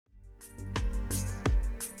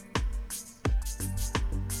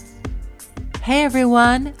Hey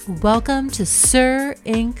everyone, welcome to Sir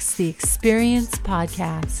Inc.'s The Experience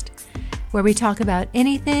Podcast, where we talk about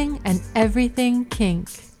anything and everything kink.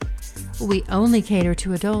 We only cater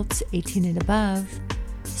to adults 18 and above,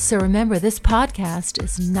 so remember this podcast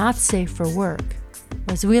is not safe for work,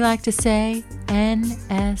 or as we like to say,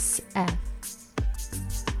 NSF.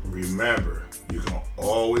 Remember, you can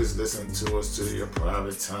always listen to us to your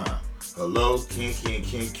private time. Hello, kinky and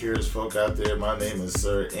kink curious folk out there. My name is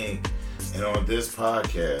Sir Inc. And on this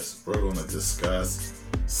podcast, we're going to discuss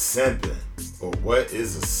simping, or what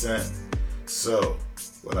is a simp. So,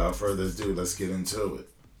 without further ado, let's get into it.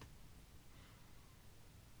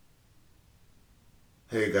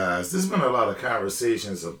 Hey guys, there's been a lot of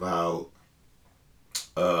conversations about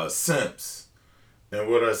simps. And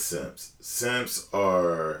what are simps? Simps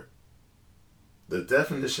are, the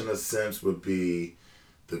definition of simps would be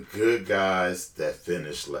the good guys that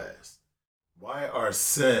finish last. Why are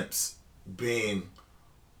simps being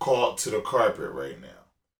called to the carpet right now?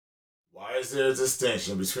 Why is there a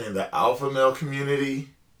distinction between the alpha male community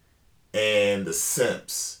and the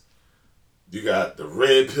simps? You got the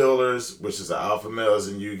red pillars, which is the alpha males,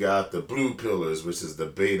 and you got the blue pillars, which is the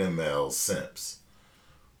beta male simps.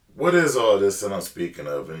 What is all this that I'm speaking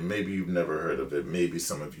of? And maybe you've never heard of it. Maybe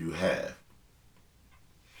some of you have.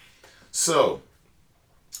 So,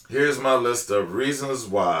 here's my list of reasons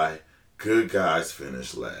why good guys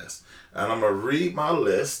finish last. And I'm going to read my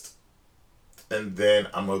list, and then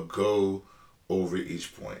I'm going to go over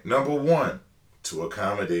each point. Number 1, too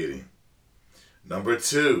accommodating. Number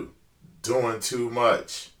 2, doing too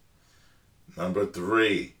much. Number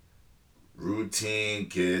 3, routine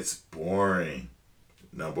gets boring.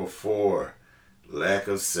 Number 4, lack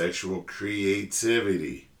of sexual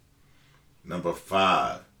creativity. Number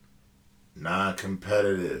 5,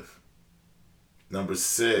 non-competitive. Number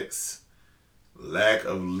 6, lack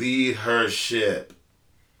of leadership.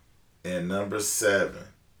 And number 7,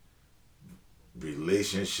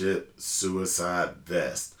 relationship suicide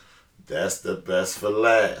vest. That's the best for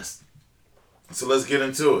last. So let's get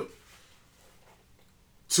into it.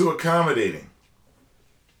 Too accommodating.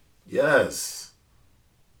 Yes.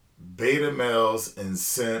 Beta males and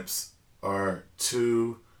simps are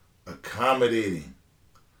too accommodating.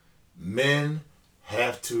 Men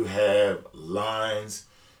have to have lines.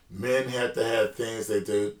 Men have to have things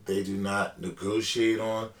that they do not negotiate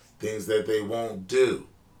on, things that they won't do.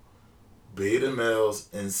 Beta males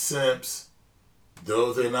and simps,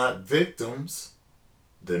 though they're not victims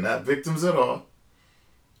at all,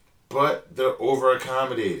 but they're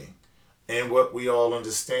over-accommodating. And what we all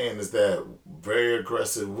understand is that very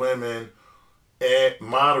aggressive women and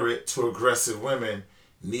moderate to aggressive women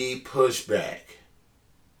need pushback.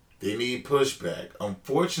 They need pushback.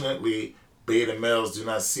 Unfortunately, beta males do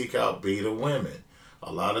not seek out beta women.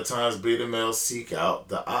 A lot of times beta males seek out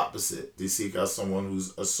the opposite. They seek out someone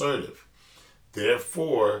who's assertive.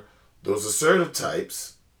 Therefore, those assertive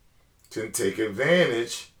types can take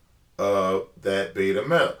advantage of that beta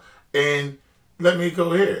male. And let me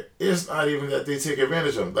go here. It's not even that they take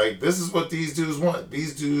advantage of them. Like, this is what these dudes want.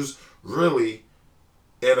 These dudes really,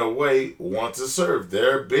 in a way, want to serve.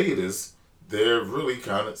 They're betas. They're really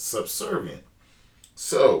kind of subservient.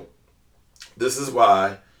 So, this is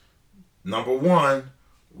why, number 1,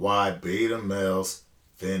 why beta males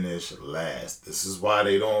finish last. This is why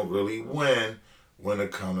they don't really win when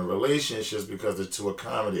it comes to relationships, because they're too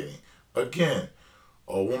accommodating. Again,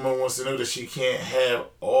 a woman wants to know that she can't have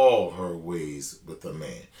all her ways with a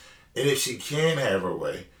man. And if she can have her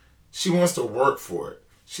way, she wants to work for it.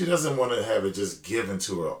 She doesn't want to have it just given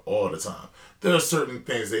to her all the time. There are certain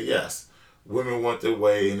things that, yes, women want their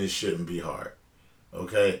way and it shouldn't be hard.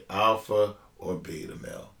 Okay? Alpha or beta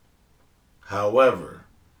male. However,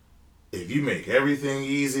 if you make everything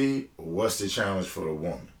easy, what's the challenge for the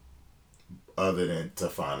woman? Other than to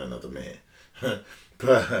find another man.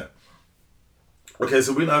 But, okay,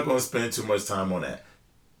 so we're not going to spend too much time on that.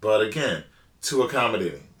 But again, too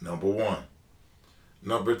accommodating, number 1.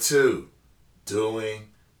 Number 2, doing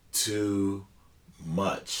too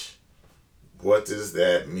much. What does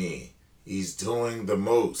that mean? He's doing the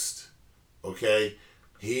most. Okay?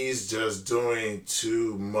 He's just doing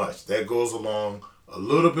too much. That goes along a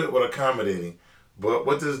little bit with accommodating. But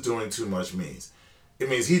what does doing too much means? It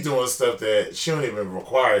means he's doing stuff that she don't even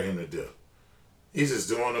require him to do. He's just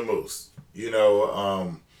doing the most.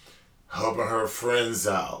 Helping her friends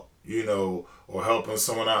out, or helping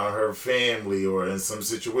someone out in her family, or in some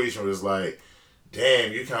situation where it's like,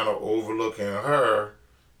 damn, you kind of overlooking her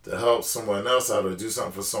to help someone else out or do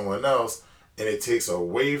something for someone else, and it takes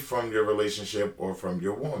away from your relationship or from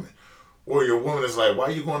your woman. or your woman is like, why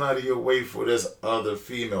are you going out of your way for this other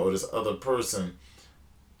female or this other person?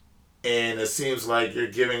 And it seems like you're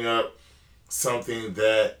giving up something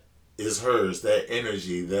that is hers, that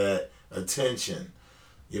energy, that attention.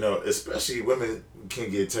 Especially women can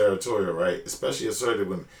get territorial, right? Especially assertive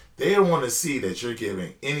women. They don't want to see that you're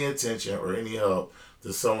giving any attention or any help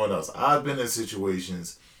to someone else. I've been in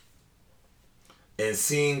situations and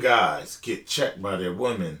seen guys get checked by their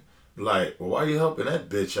women like, well, why are you helping that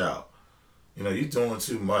bitch out? You're doing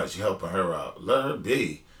too much. You're helping her out. Let her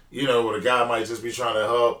be. Where the guy might just be trying to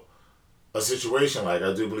help a situation. Like,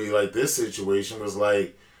 I do believe, like, this situation was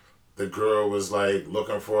like, the girl was like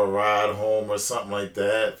looking for a ride home or something like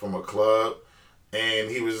that from a club, and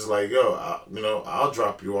he was just like, "Yo, I'll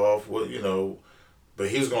drop you off." But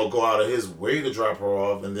he was gonna go out of his way to drop her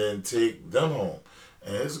off and then take them home.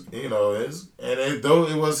 And though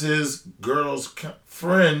it was his girl's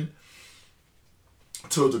friend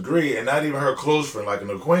to a degree, and not even her close friend, like an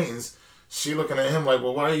acquaintance, she looking at him like,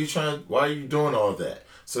 "Well, why are you doing all that?"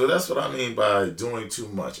 So that's what I mean by doing too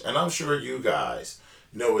much, and I'm sure you guys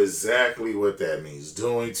know exactly what that means.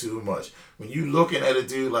 Doing too much. When you looking at a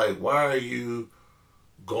dude like, why are you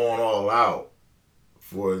going all out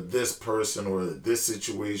for this person or this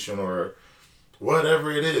situation or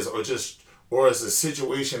whatever it is, or it's a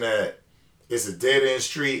situation that it's a dead end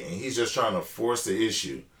street and he's just trying to force the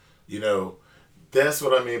issue. That's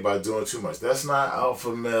what I mean by doing too much. That's not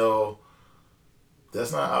alpha male.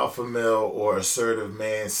 That's not alpha male or assertive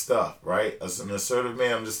man stuff, right? As an assertive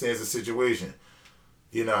man understands the situation.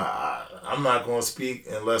 I'm not going to speak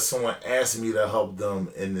unless someone asks me to help them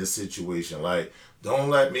in this situation. Like, don't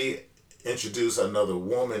let me introduce another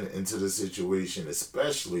woman into the situation,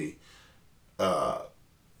 especially,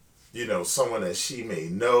 someone that she may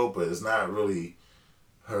know, but is not really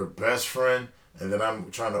her best friend. And then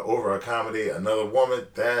I'm trying to over accommodate another woman.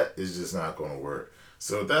 That is just not going to work.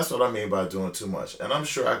 So that's what I mean by doing too much. And I'm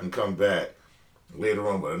sure I can come back later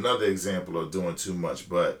on with another example of doing too much,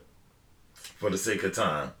 but for the sake of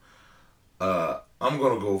time, I'm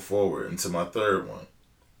going to go forward into my third one.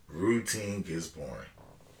 Routine gets boring.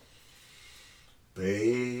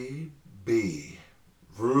 Baby,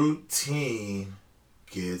 routine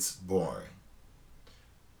gets boring.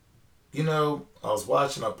 I was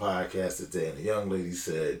watching a podcast today and a young lady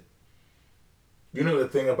said, the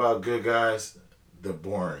thing about good guys? They're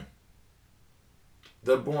boring.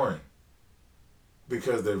 They're boring.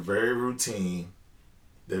 Because they're very routine.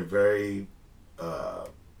 They're very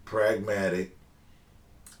pragmatic.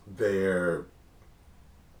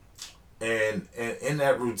 And in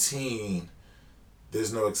that routine,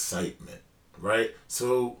 there's no excitement, right?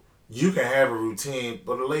 So you can have a routine,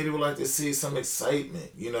 but a lady would like to see some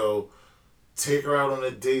excitement. Take her out on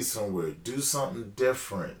a date somewhere, do something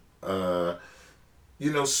different.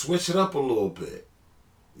 Switch it up a little bit.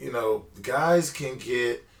 Guys can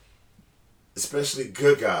get, especially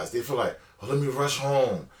good guys, they feel like, oh, let me rush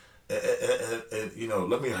home. And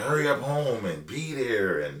let me hurry up home and be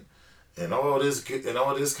there and all this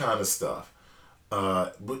kind of stuff.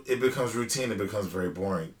 It becomes routine. It becomes very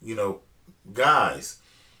boring. Guys,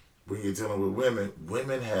 when you're dealing with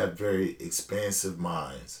women have very expansive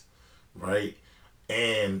minds, right?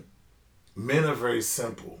 And men are very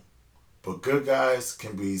simple, but good guys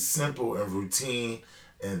can be simple and routine,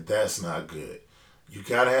 and that's not good. You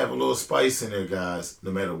gotta have a little spice in there, guys.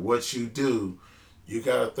 No matter what you do, you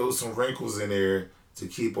gotta throw some wrinkles in there to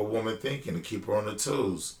keep a woman thinking, to keep her on her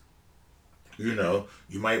toes.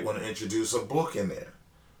 You might want to introduce a book in there.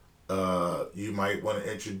 You might want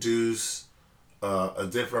to introduce a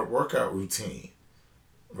different workout routine,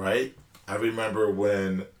 right? I remember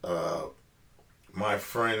when my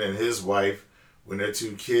friend and his wife, when their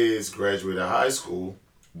two kids graduated high school,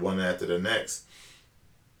 one after the next,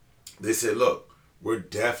 they said, look, we're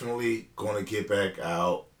definitely going to get back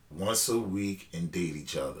out once a week and date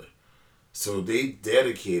each other. So they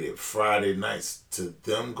dedicated Friday nights to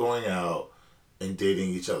them going out and dating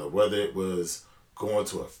each other, whether it was going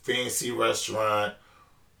to a fancy restaurant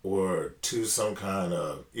or to some kind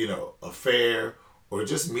of, affair, or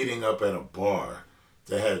just meeting up at a bar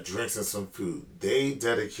to have drinks and some food. They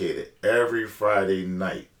dedicated every Friday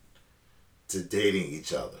night to dating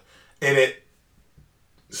each other. And it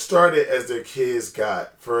started as their kids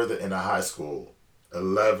got further into high school,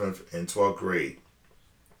 11th and 12th grade.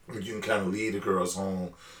 You can kind of lead the girls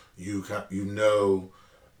home. You know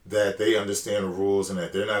that they understand the rules and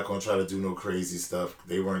that they're not going to try to do no crazy stuff.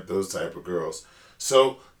 They weren't those type of girls.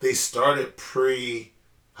 So they started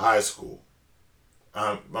pre-high school.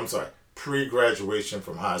 Pre-graduation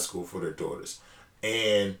from high school for their daughters.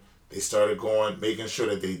 And they started making sure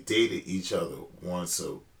that they dated each other once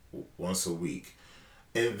once a week.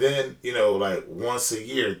 And then, like once a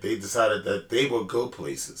year, they decided that they would go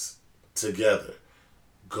places together.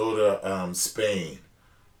 Go to Spain,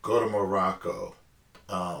 go to Morocco,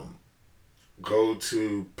 um, go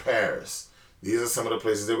to Paris. These are some of the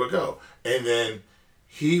places they would go. And then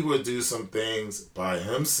he would do some things by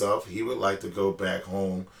himself. He would like to go back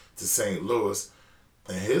home to St. Louis.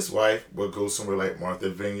 And his wife would go somewhere like Martha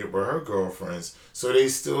Vineyard with her girlfriends. So they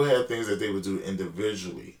still had things that they would do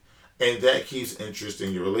individually. And that keeps interest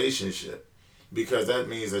in your relationship. Because that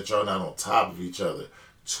means that y'all not on top of each other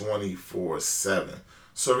 24/7.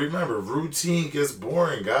 So remember, routine gets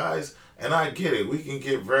boring, guys. And I get it. We can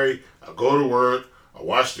get I go to work, I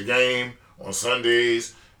watch the game on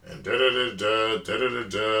Sundays, and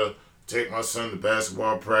da-da-da-da. Take my son to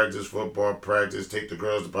basketball practice, football practice, take the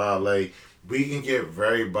girls to ballet. We can get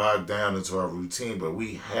very bogged down into our routine, but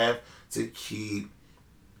we have to keep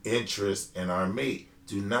interest in our mate.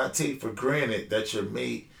 Do not take for granted that your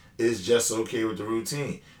mate is just okay with the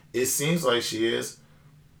routine. It seems like she is,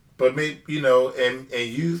 but maybe, and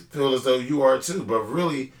you feel as though you are too, but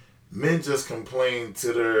really, men just complain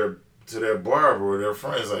to their barber or their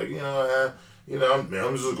friends, like, I'm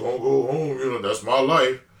just gonna go home, that's my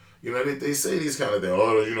life. They say these kind of things.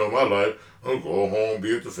 Oh, my life. I'll go home,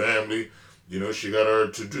 be with the family. She got her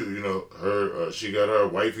to do. She got her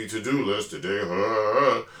wifey to do list today.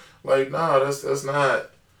 Like, nah, that's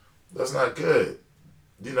not good.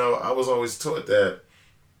 I was always taught that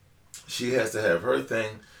she has to have her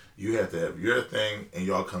thing, you have to have your thing, and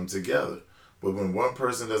y'all come together. But when one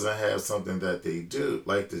person doesn't have something that they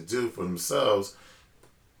like to do for themselves,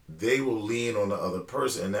 they will lean on the other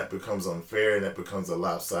person, and that becomes unfair, and that becomes a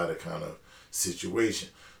lopsided kind of situation.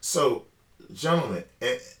 So, gentlemen,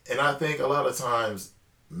 and I think a lot of times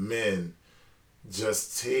men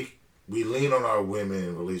we lean on our women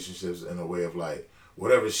in relationships in a way of like,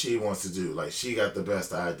 whatever she wants to do, like she got the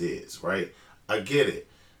best ideas, right? I get it.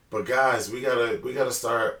 But guys, we gotta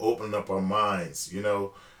start opening up our minds,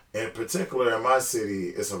 In particular, in my city,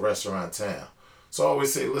 it's a restaurant town. So I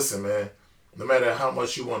always say, listen, man, no matter how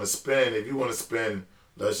much you want to spend, if you want to spend,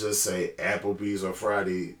 let's just say Applebee's or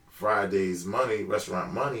Friday's money,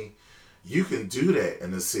 restaurant money, you can do that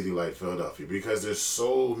in a city like Philadelphia because there's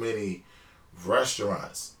so many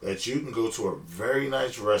restaurants that you can go to a very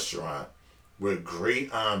nice restaurant with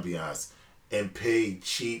great ambiance and pay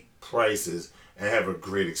cheap prices and have a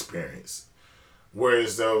great experience.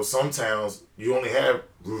 Whereas though some towns you only have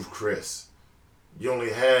Ruth Chris, you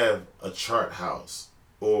only have a Chart House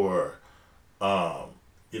or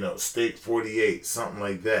Steak 48, something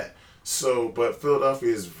like that. So, but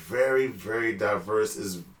Philadelphia is very, very diverse.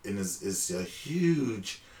 It's a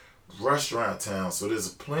huge restaurant town. So there's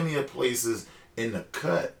plenty of places in the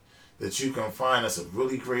cut that you can find that's a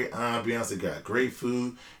really great ambiance. They got great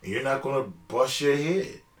food, and you're not gonna bust your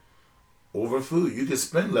head over food. You can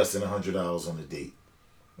spend less than $100 on a date,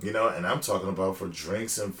 and I'm talking about for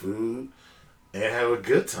drinks and food, and have a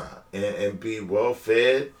good time and be well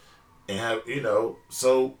fed and have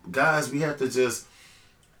So guys, we have to just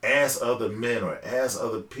ask other men or ask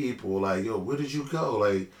other people like, yo, where did you go?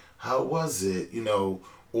 Like, how was it?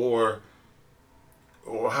 Or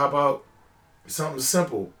how about something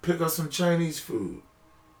simple? Pick up some Chinese food.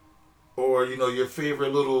 Or, your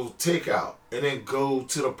favorite little takeout. And then go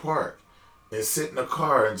to the park and sit in the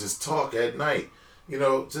car and just talk at night.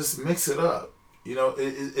 Just mix it up.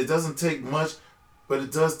 It doesn't take much, but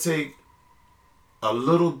it does take a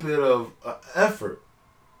little bit of effort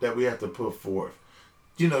that we have to put forth,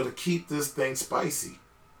 to keep this thing spicy.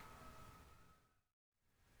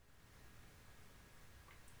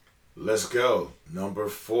 Let's go. Number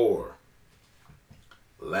 4.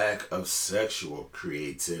 Lack of sexual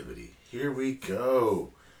creativity. Here we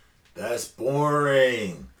go. That's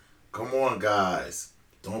boring. Come on, guys.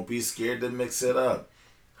 Don't be scared to mix it up.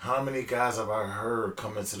 How many guys have I heard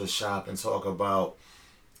come into the shop and talk about,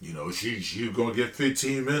 she's gonna get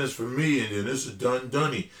 15 minutes from me and then this is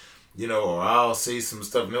dunny. Or I'll say some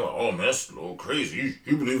stuff and they're like, oh man, that's a little crazy.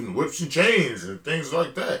 You believe in whips and chains and things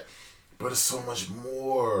like that. But it's so much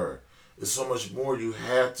more. It's so much more. You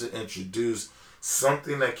have to introduce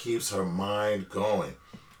something that keeps her mind going.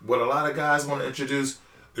 What a lot of guys want to introduce,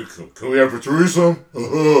 can we have a threesome?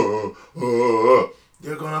 You're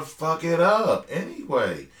going to fuck it up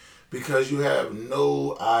anyway. Because you have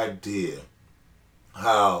no idea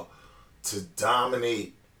how to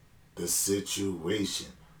dominate the situation.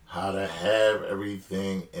 How to have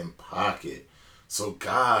everything in pocket. So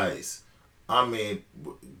guys,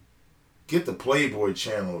 get the Playboy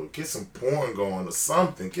channel, get some porn going or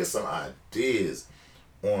something, get some ideas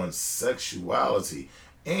on sexuality.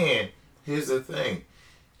 And here's the thing,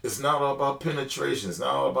 It's not all about penetration. It's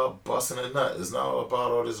not all about busting a nut. It's not all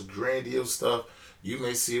about all this grandiose stuff you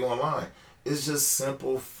may see online. It's just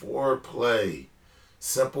simple foreplay.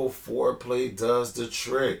 Simple foreplay does the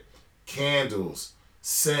trick. Candles,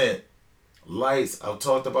 scent, lights. I've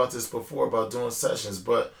talked about this before about doing sessions,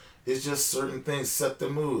 but it's just certain things set the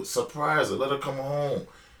mood. Surprise her. Let her come home.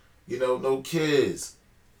 No kids.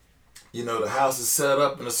 The house is set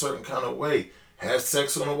up in a certain kind of way. Have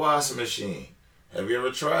sex on the washing machine. Have you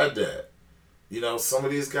ever tried that? Some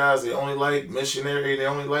of these guys, they only like missionary, they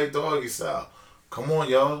only like doggy style. Come on,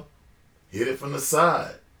 y'all. Hit it from the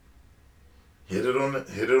side. Hit it on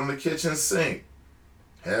the kitchen sink.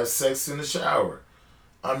 Have sex in the shower.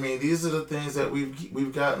 I mean, these are the things that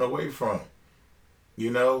we've gotten away from.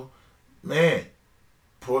 Man,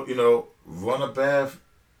 run a bath,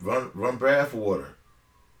 run bath water.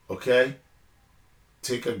 Okay?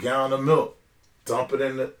 Take a gallon of milk, dump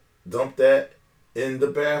that in the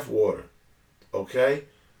bath water. Okay?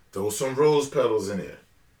 Throw some rose petals in there.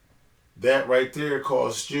 That right there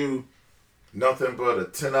costs you nothing but a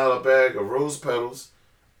 $10 bag of rose petals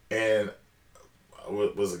and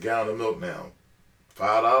was a gallon of milk now.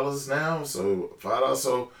 $5 now, so $5.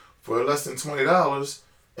 So for less than $20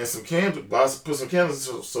 and some candles, put some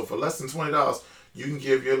candles. So for less than $20, you can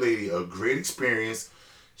give your lady a great experience.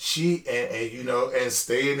 And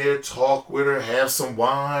stay in there, talk with her, have some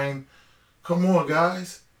wine. Come on,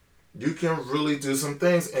 guys. You can really do some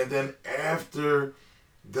things. And then after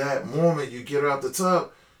that moment, you get her out the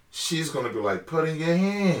tub, she's going to be like, put in your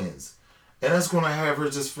hands. And that's going to have her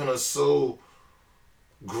just feeling so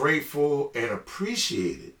grateful and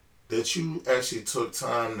appreciated that you actually took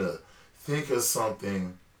time to think of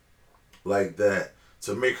something like that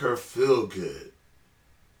to make her feel good.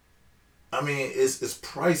 I mean, it's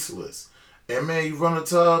priceless. And man, you run a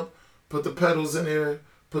tub, put the petals in there,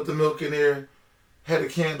 put the milk in there, had the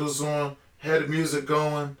candles on, had the music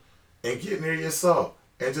going, and get in there yourself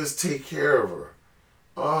and just take care of her.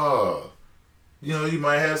 Oh, you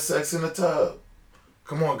might have sex in the tub.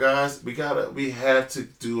 Come on, guys, we have to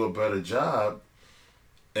do a better job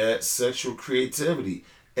at sexual creativity.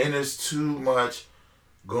 And there's too much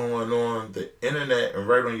going on the internet and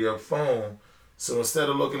right on your phone. So instead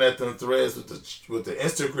of looking at them threads with the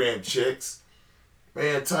Instagram chicks,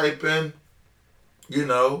 man, type in,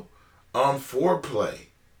 foreplay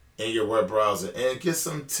in your web browser and get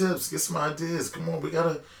some tips, get some ideas. Come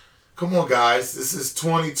on, guys. This is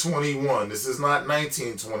 2021. This is not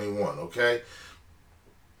 1921, okay?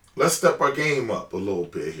 Let's step our game up a little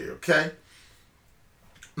bit here, okay?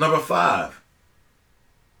 Number 5,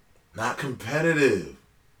 not competitive.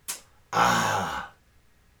 A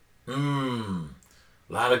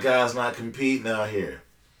lot of guys not competing out here.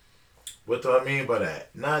 What do I mean by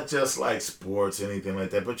that? Not just like sports, anything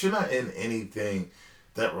like that, but you're not in anything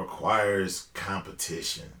that requires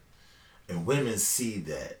competition. And women see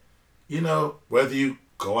that. Whether you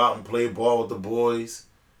go out and play ball with the boys,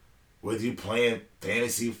 whether you playing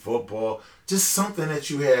fantasy football, just something that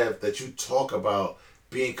you have that you talk about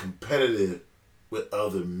being competitive with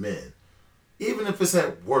other men. Even if it's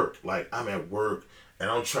at work, like I'm at work and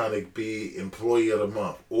I'm trying to be employee of the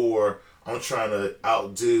month, or I'm trying to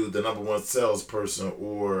outdo the number one salesperson,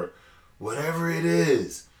 or whatever it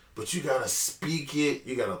is. But you gotta speak it,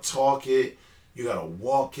 you gotta talk it, you gotta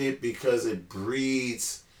walk it, because it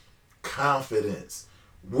breeds confidence.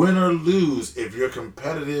 Win or lose, if you're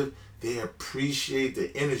competitive, they appreciate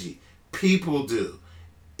the energy. People do.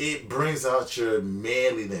 It brings out your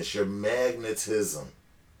manliness, your magnetism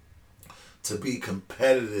to be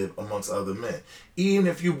competitive amongst other men. Even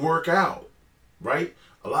if you work out, right?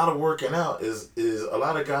 A lot of working out is a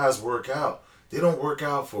lot of guys work out. They don't work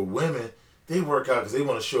out for women. They work out because they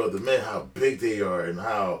want to show the men how big they are and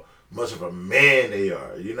how much of a man they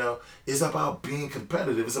are. It's about being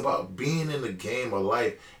competitive. It's about being in the game of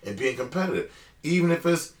life and being competitive. Even if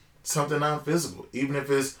it's something non-physical. Even if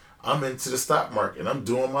it's I'm into the stock market and I'm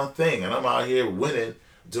doing my thing and I'm out here winning,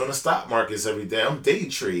 doing the stock markets every day. I'm day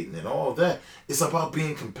trading and all of that. It's about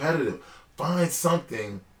being competitive. Find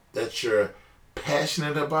something that you're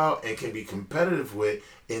passionate about and can be competitive with,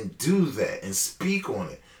 and do that and speak on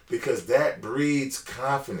it, because that breeds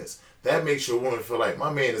confidence. That makes your woman feel like,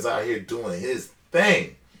 my man is out here doing his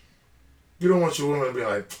thing. You don't want your woman to be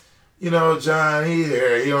like, John,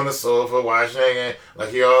 he on the sofa watching like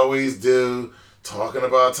he always do, talking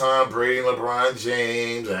about Tom Brady, LeBron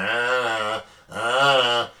James.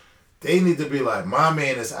 They need to be like, my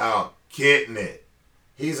man is out getting it.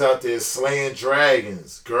 He's out there slaying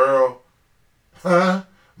dragons, girl. Huh?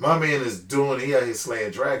 My man is he out here slaying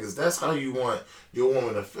dragons. That's how you want your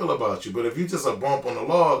woman to feel about you. But if you just a bump on the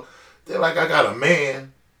log, they're like, I got a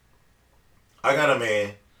man. I got a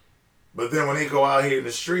man, but then when they go out here in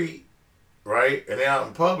the street, right, and they out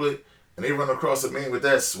in public, and they run across a man with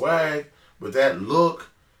that swag, with that look,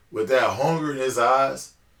 with that hunger in his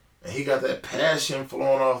eyes, and he got that passion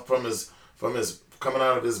flowing off from his coming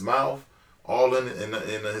out of his mouth, all in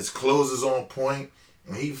his clothes is on point,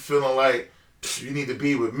 and he feeling like you need to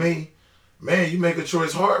be with me. Man, you make a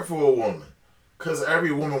choice hard for a woman, cause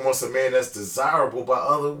every woman wants a man that's desirable by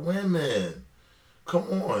other women.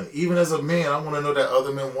 Come on, even as a man, I want to know that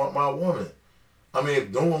other men want my woman. I mean, if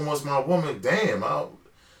no one wants my woman, damn,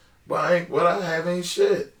 what I have ain't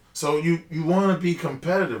shit. So you want to be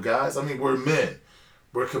competitive, guys. I mean, we're men.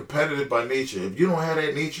 We're competitive by nature. If you don't have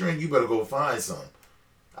that nature in you, better go find some.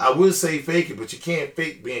 I would say fake it, but you can't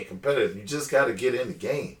fake being competitive. You just got to get in the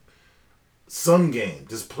game. Some game.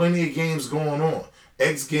 There's plenty of games going on.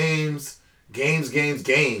 X games, games.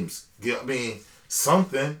 I mean,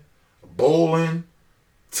 something. Bowling,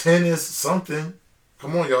 tennis, something.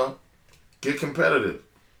 Come on, y'all. Get competitive.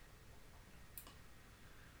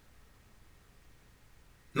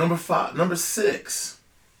 Number 6.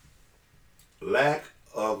 Lack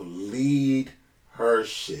of leadership.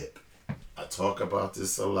 I talk about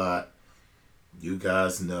this a lot. You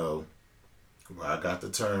guys know where I got the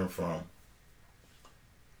term from.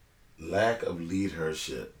 Lack of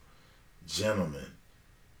leadership. Gentlemen,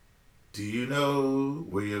 do you know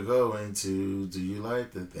where you're going to? Do you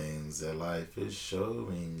like the things that life is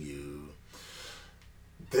showing you?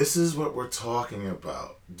 This is what we're talking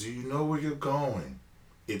about. Do you know where you're going?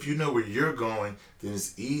 If you know where you're going, then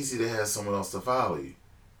it's easy to have someone else to follow you.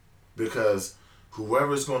 Because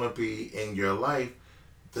whoever's going to be in your life,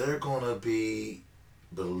 they're going to be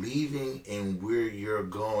believing in where you're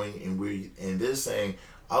going, and they're saying,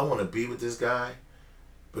 I want to be with this guy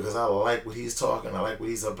because I like what he's talking, I like what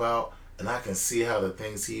he's about, and I can see how the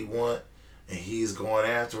things he want, and he's going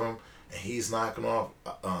after them, and he's knocking off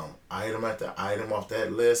item after item off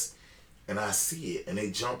that list, and I see it, and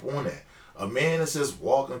they jump on that. A man that's just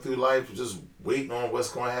walking through life, just waiting on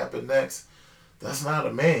what's going to happen next, that's not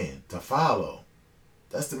a man to follow.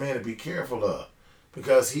 That's the man to be careful of,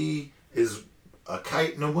 because he is a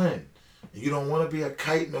kite in the wind. You don't want to be a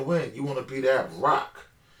kite in the wind. You want to be that rock.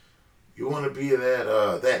 You want to be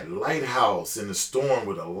that lighthouse in the storm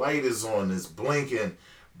where the light is on, is blinking,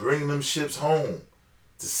 bringing them ships home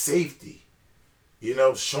to safety. You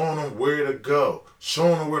know, showing them where to go,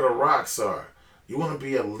 showing them where the rocks are. You want to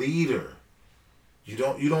be a leader. You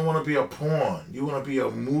don't want to be a pawn. You want to be a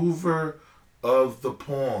mover of the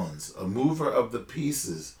pawns, a mover of the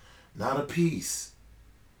pieces, not a piece.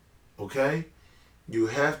 Okay? You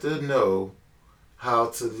have to know how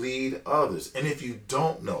to lead others. And if you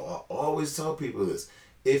don't know, I always tell people this,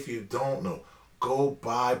 if you don't know, go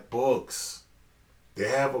buy books. They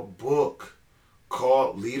have a book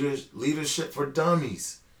called Leadership for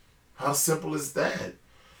Dummies. How simple is that?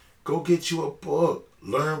 Go get you a book.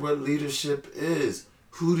 Learn what leadership is.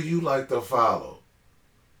 Who do you like to follow?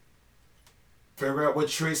 Figure out what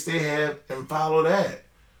traits they have and follow that.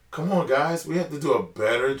 Come on, guys. We have to do a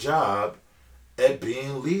better job at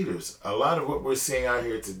being leaders. A lot of what we're seeing out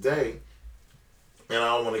here today, and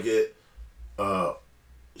I don't want to get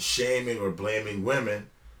shaming or blaming women,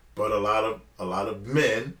 but a lot of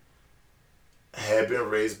men have been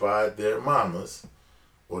raised by their mamas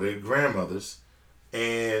or their grandmothers,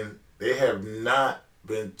 and they have not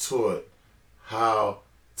been taught how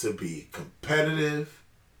to be competitive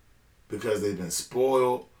because they've been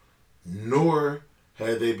spoiled, nor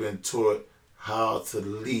have they been taught how to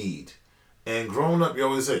lead. And growing up, you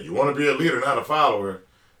always say, you want to be a leader, not a follower.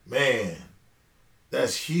 Man,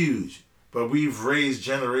 that's huge. But we've raised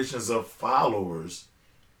generations of followers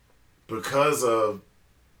because of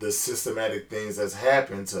the systematic things that's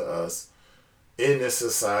happened to us in this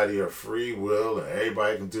society of free will, and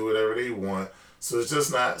everybody can do whatever they want. So it's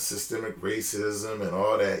just not systemic racism and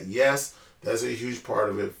all that. Yes, that's a huge part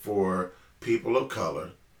of it for people of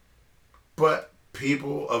color. But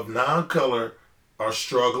people of non-color are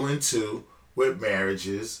struggling too with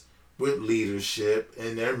marriages, with leadership,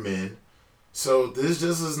 and their men. So this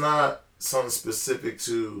just is not something specific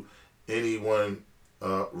to any one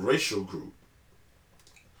racial group.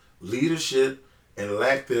 Leadership and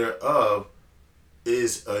lack thereof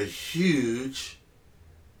is a huge,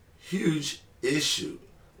 huge issue.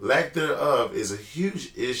 Lack thereof is a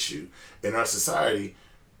huge issue in our society,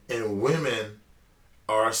 and women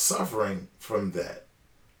are suffering from that.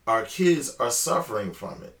 Our kids are suffering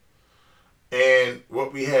from it. And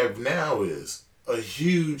what we have now is a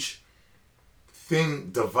huge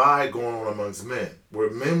divide going on amongst men, where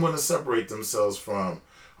men want to separate themselves from,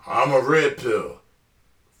 I'm a red pill,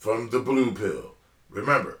 from the blue pill.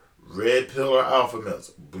 Remember, Red pill are alpha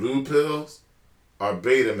males. Blue pills are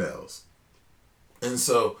beta males. And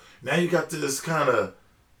so now you got this kind of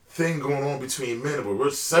thing going on between men where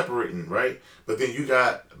we're separating, right? But then you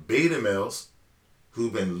got beta males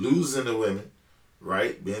who've been losing to women,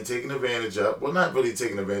 right? Being taken advantage of. Well, not really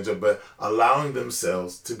taken advantage of, but allowing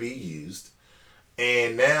themselves to be used.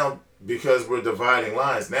 And now, because we're dividing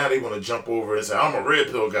lines, now they want to jump over and say, I'm a red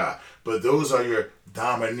pill guy. But those are your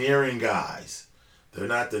domineering guys. They're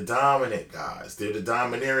not the dominant guys. They're the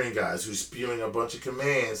domineering guys who's spewing a bunch of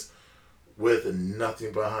commands with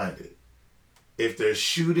nothing behind it. If they're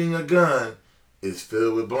shooting a gun, it's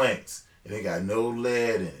filled with blanks. And they got no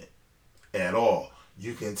lead in it at all.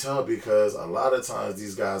 You can tell because a lot of times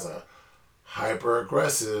these guys are hyper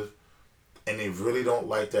aggressive and they really don't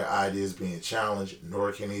like their ideas being challenged,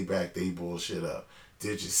 nor can they back their bullshit up.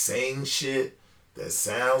 They're just saying shit that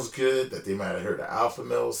sounds good, that they might have heard the alpha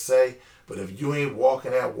males say, but if you ain't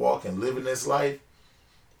walking that walk and living this life,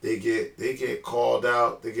 they get called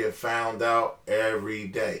out, they get found out every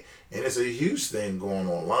day. And it's a huge thing going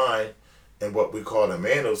online in what we call the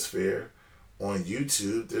manosphere. On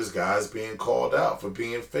YouTube, there's guys being called out for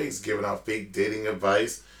being fakes, giving out fake dating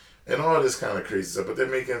advice and all this kind of crazy stuff. But they're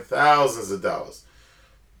making thousands of dollars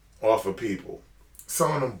off of people.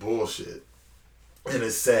 Some of them bullshit. And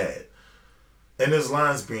it's sad. And there's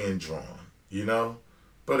lines being drawn, you know?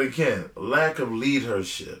 But again, lack of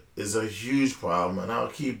leadership is a huge problem. And I'll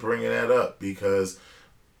keep bringing that up because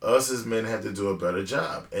us as men have to do a better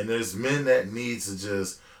job. And there's men that need to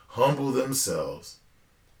just humble themselves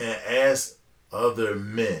and ask other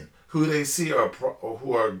men who they see are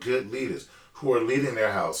who are good leaders, who are leading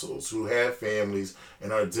their households, who have families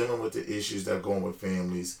and are dealing with the issues that go on with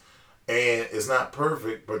families. And it's not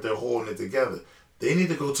perfect, but they're holding it together. They need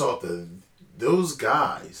to go talk to those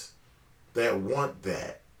guys that want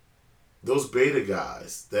that. Those beta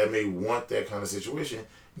guys that may want that kind of situation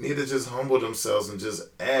need to just humble themselves and just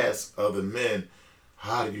ask other men,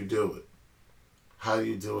 how do you do it? How do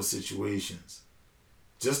you deal with situations?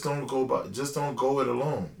 Just don't go it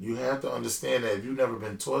alone. You have to understand that if you've never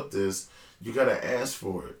been taught this, you gotta ask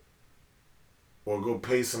for it. Or go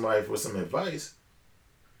pay somebody for some advice.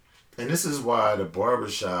 And this is why the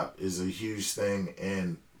barbershop is a huge thing.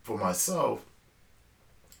 And for myself,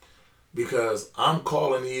 because I'm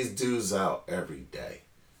calling these dudes out every day.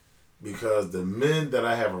 Because the men that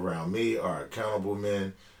I have around me are accountable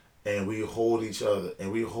men, and we hold each other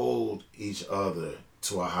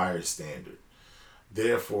to a higher standard.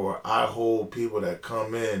 Therefore, I hold people that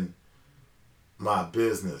come in my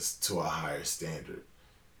business to a higher standard.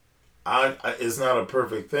 It's not a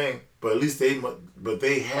perfect thing, but at least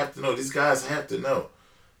they have to know. These guys have to know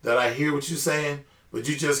that I hear what you're saying, but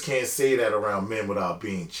you just can't say that around men without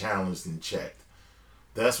being challenged and checked.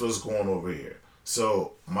 That's what's going over here.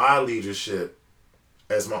 So my leadership,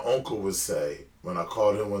 as my uncle would say, when I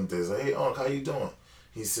called him one day, I said, "Hey, Uncle, how you doing?"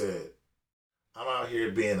 He said, "I'm out here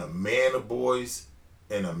being a man to boys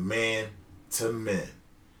and a man to men."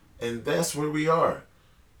 And that's where we are.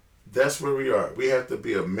 That's where we are. We have to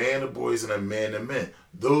be a man to boys and a man to men.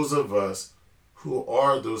 Those of us who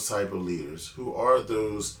are those type of leaders, who are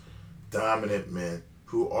those dominant men,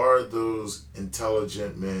 who are those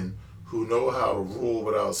intelligent men, who know how to rule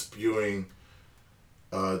without spewing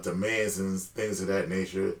demands and things of that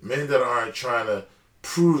nature. Men that aren't trying to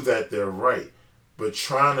prove that they're right, but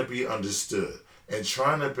trying to be understood and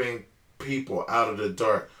trying to bring people out of the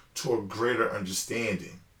dark to a greater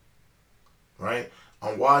understanding. Right?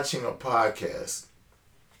 I'm watching a podcast,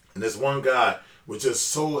 and this one guy was just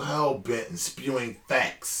so hell-bent in spewing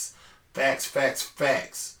facts.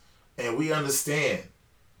 And we understand,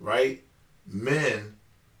 right? Men,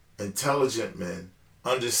 intelligent men,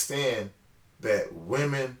 understand that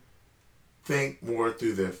women think more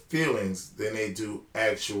through their feelings than they do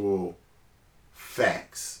actual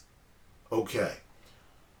facts. Okay.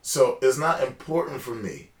 So it's not important for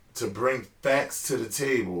me to bring facts to the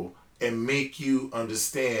table and make you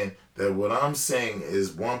understand that what I'm saying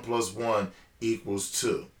is 1 + 1 =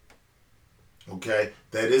 2. Okay?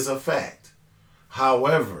 That is a fact.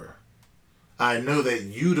 However, I know that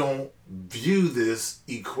you don't view this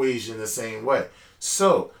equation the same way.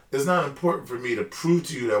 So, it's not important for me to prove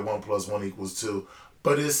to you that 1 + 1 = 2,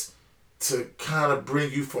 but it's to kind of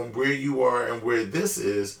bring you from where you are and where this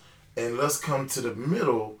is, and let's come to the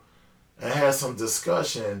middle and have some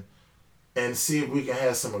discussion and see if we can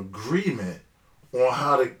have some agreement on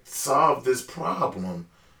how to solve this problem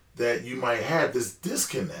that you might have, this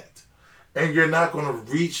disconnect. And you're not going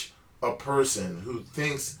to reach a person who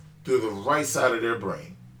thinks through the right side of their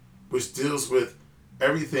brain, which deals with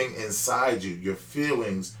everything inside you, your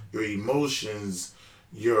feelings, your emotions,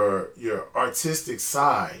 your artistic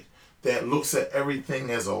side that looks at everything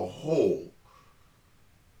as a whole,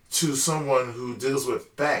 to someone who deals with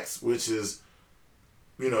facts, which is,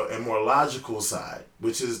 a more logical side,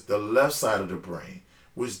 which is the left side of the brain,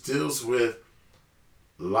 which deals with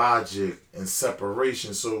logic and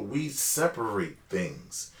separation. So we separate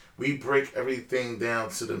things. We break everything down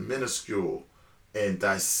to the minuscule and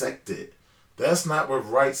dissect it. That's not what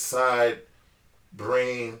right side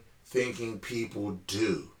brain thinking people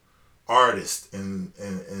do. Artists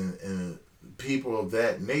and people of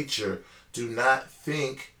that nature do not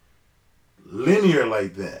think linear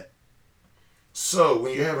like that. So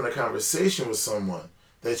when you're having a conversation with someone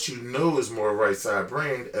that you know is more right side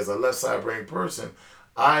brain, as a left side brain person,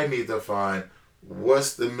 I need to find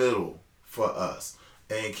what's the middle for us.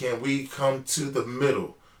 And can we come to the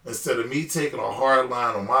middle instead of me taking a hard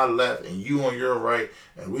line on my left and you on your right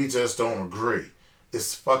and we just don't agree?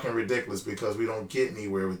 It's fucking ridiculous because we don't get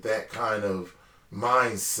anywhere with that kind of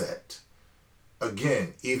mindset.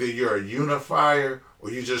 Again, either you're a unifier or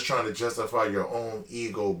you're just trying to justify your own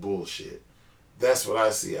ego bullshit. That's what I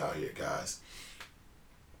see out here, guys.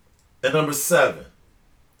 And number 7,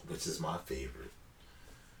 which is my favorite,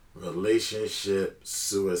 relationship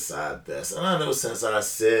suicide best. And I know since I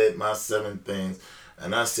said my 7 things,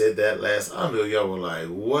 and I said that last, I know y'all were like,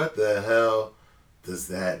 what the hell does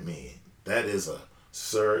that mean? That is a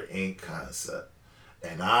Sir Inc. concept.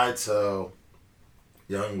 And I tell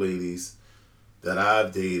young ladies that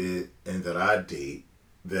I've dated and that I date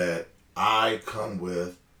that I come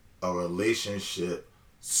with a relationship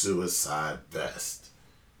suicide vest.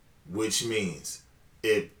 Which means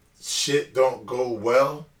if shit don't go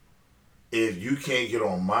well, if you can't get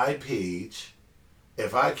on my page,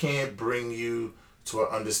 if I can't bring you to an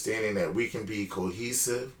understanding that we can be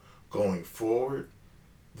cohesive going forward,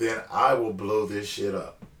 then I will blow this shit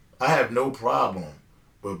up. I have no problem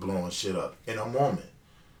with blowing shit up in a moment.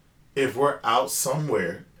 If we're out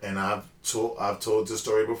somewhere, and I've told this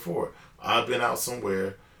story before, I've been out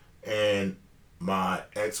somewhere and my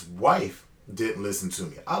ex-wife didn't listen to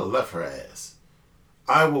me. I left her ass.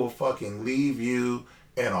 I will fucking leave you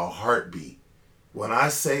in a heartbeat. When I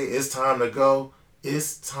say it's time to go,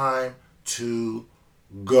 it's time to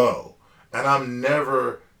go. And I'm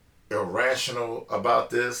never irrational about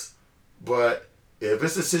this, but if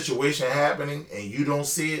it's a situation happening and you don't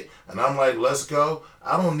see it and I'm like, let's go,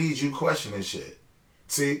 I don't need you questioning shit.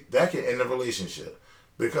 See, that can end a relationship.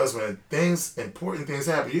 Because when important things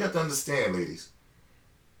happen, you have to understand, ladies,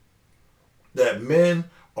 that men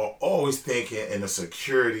are always thinking in a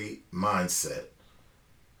security mindset.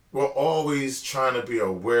 We're always trying to be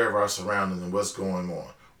aware of our surroundings and what's going on,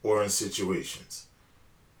 or in situations.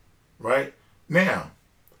 Right? Now,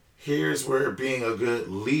 here's where being a good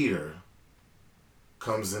leader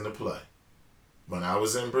comes into play. When I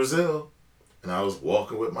was in Brazil and I was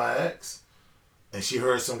walking with my ex, and she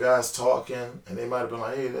heard some guys talking, and they might have been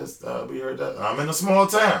like, hey, we heard that. And I'm in a small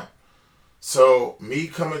town. So me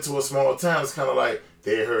coming to a small town is kind of like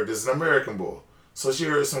they heard this is an American boy. So she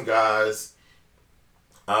heard some guys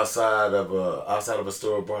outside of a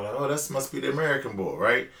store bar like, oh, that must be the American boy,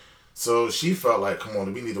 right? So she felt like, come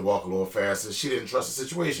on, we need to walk a little faster. She didn't trust the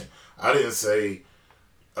situation. I didn't say,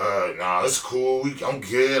 nah, it's cool. I'm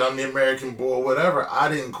good. I'm the American boy, whatever. I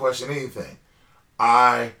didn't question anything.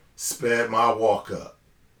 I sped my walk up.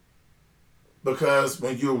 Because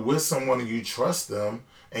when you're with someone and you trust them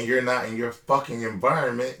and you're not in your fucking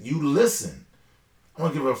environment, you listen. I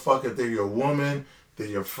don't give a fuck if they're your woman, they're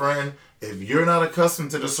your friend. If you're not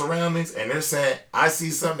accustomed to the surroundings and they're saying, I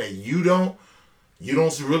see something that you don't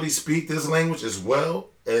really speak this language as well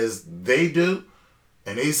as they do,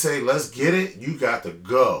 and they say, let's get it, you got to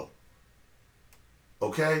go.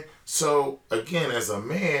 Okay? So, again, as a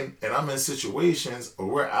man, and I'm in situations, or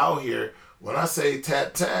we're out here, when I say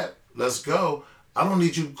tap, tap, let's go, I don't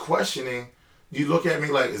need you questioning. You look at me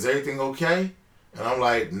like, is everything okay? And I'm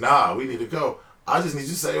like, nah, we need to go. I just need you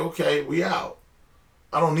to say, okay, we out.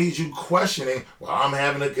 I don't need you questioning, well, I'm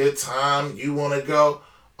having a good time, you want to go?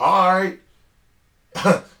 All right.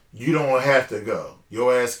 You don't have to go.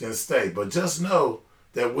 Your ass can stay. But just know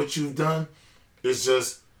that what you've done is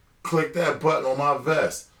just click that button on my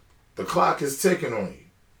vest. The clock is ticking on you.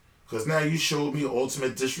 Because now you showed me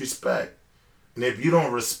ultimate disrespect. And if you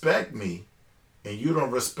don't respect me, and you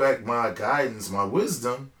don't respect my guidance, my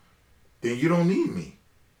wisdom, then you don't need me.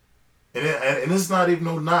 And it's not even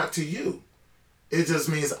no knock to you. It just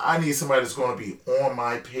means I need somebody that's going to be on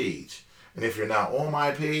my page. And if you're not on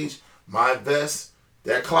my page, my vest,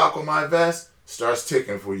 that clock on my vest starts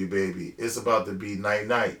ticking for you, baby. It's about to be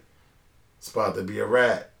night-night. It's about to be a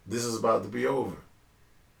wrap. This is about to be over.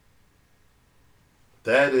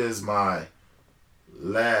 that is my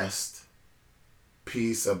last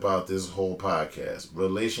piece about this whole podcast.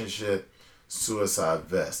 Relationship suicide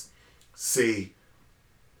vest. See,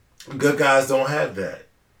 good guys don't have that.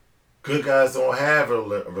 Good guys don't have a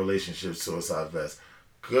relationship suicide vest.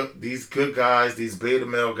 These good guys, these beta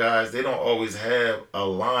male guys, they don't always have a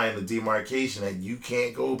line of demarcation that you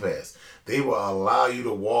can't go past. They will allow you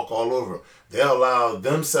to walk all over them. They'll allow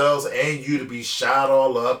themselves and you to be shot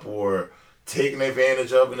all up or taken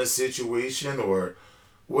advantage of in a situation or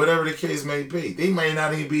whatever the case may be. They may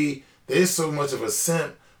not even be, they're so much of a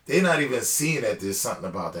simp, they're not even seeing that there's something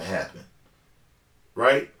about to happen.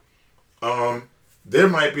 Right? There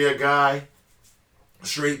might be a guy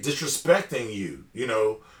straight disrespecting you,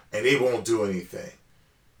 and they won't do anything.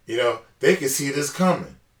 They can see this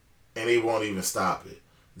coming and they won't even stop it.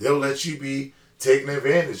 They'll let you be taken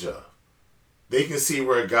advantage of. They can see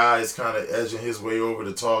where a guy is kind of edging his way over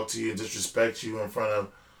to talk to you and disrespect you in front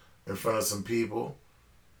of some people,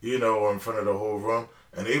 or in front of the whole room,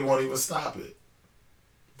 and they won't even stop it.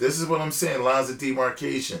 This is what I'm saying, lines of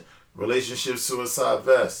demarcation, relationship suicide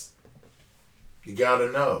vest. You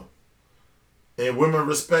gotta know. And women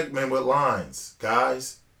respect men with lines,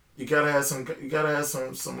 guys. You gotta have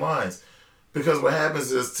some lines. Because what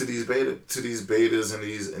happens is to these betas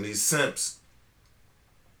and these simps,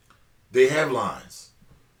 they have lines,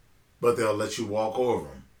 but they'll let you walk over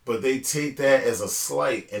them. But they take that as a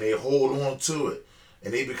slight and they hold on to it,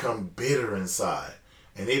 and they become bitter inside,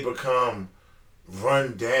 and they become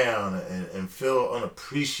run down and feel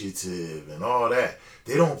unappreciative and all that.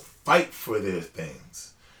 They don't fight for their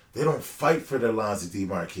things. They don't fight for their lines of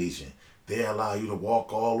demarcation. They allow you to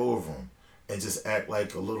walk all over them and just act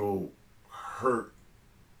like a little hurt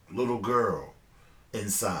little girl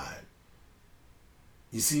inside.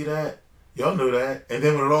 You see that? Y'all knew that. And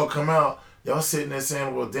then when it all come out, y'all sitting there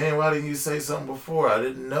saying, well, damn, why didn't you say something before? I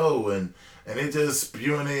didn't know. And they just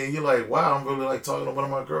spewing it, and you're like, wow, I'm really like talking to one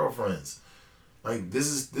of my girlfriends. Like, this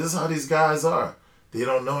is how these guys are. They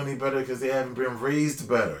don't know any better because they haven't been raised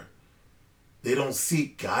better. They don't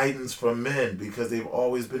seek guidance from men because they've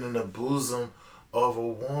always been in the bosom of a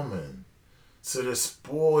woman. So they're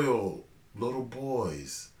spoiled little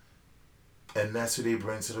boys. And that's who they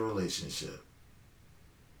bring to the relationship.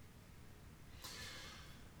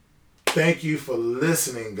 Thank you for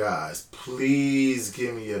listening, guys. Please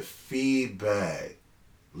give me your feedback.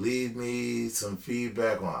 Leave me some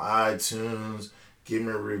feedback on iTunes. Give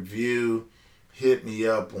me a review. Hit me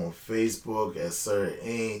up on Facebook at Sir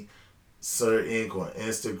Inc. Sir Inc. on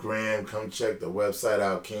Instagram. Come check the website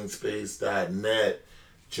out, kingspace.net.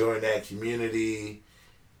 Join that community.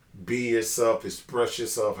 Be yourself. Express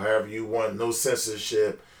yourself however you want. No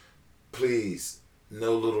censorship. Please.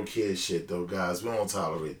 No little kid shit, though, guys. We don't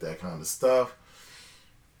tolerate that kind of stuff.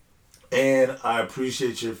 And I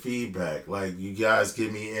appreciate your feedback. Like, you guys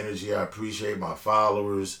give me energy. I appreciate my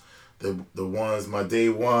followers, the ones, my day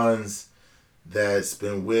ones that's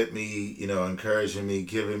been with me, encouraging me,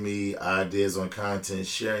 giving me ideas on content,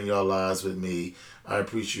 sharing your lives with me. I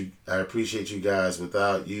appreciate you guys.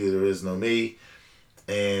 Without you, there is no me.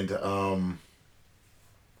 And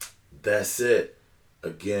that's it.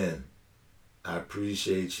 Again, I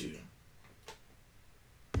appreciate you.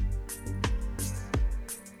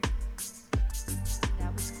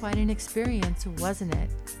 That was quite an experience, wasn't it?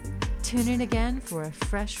 Tune in again for a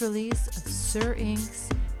fresh release of Sir Inc.'s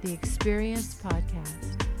The Experience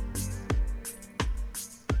podcast.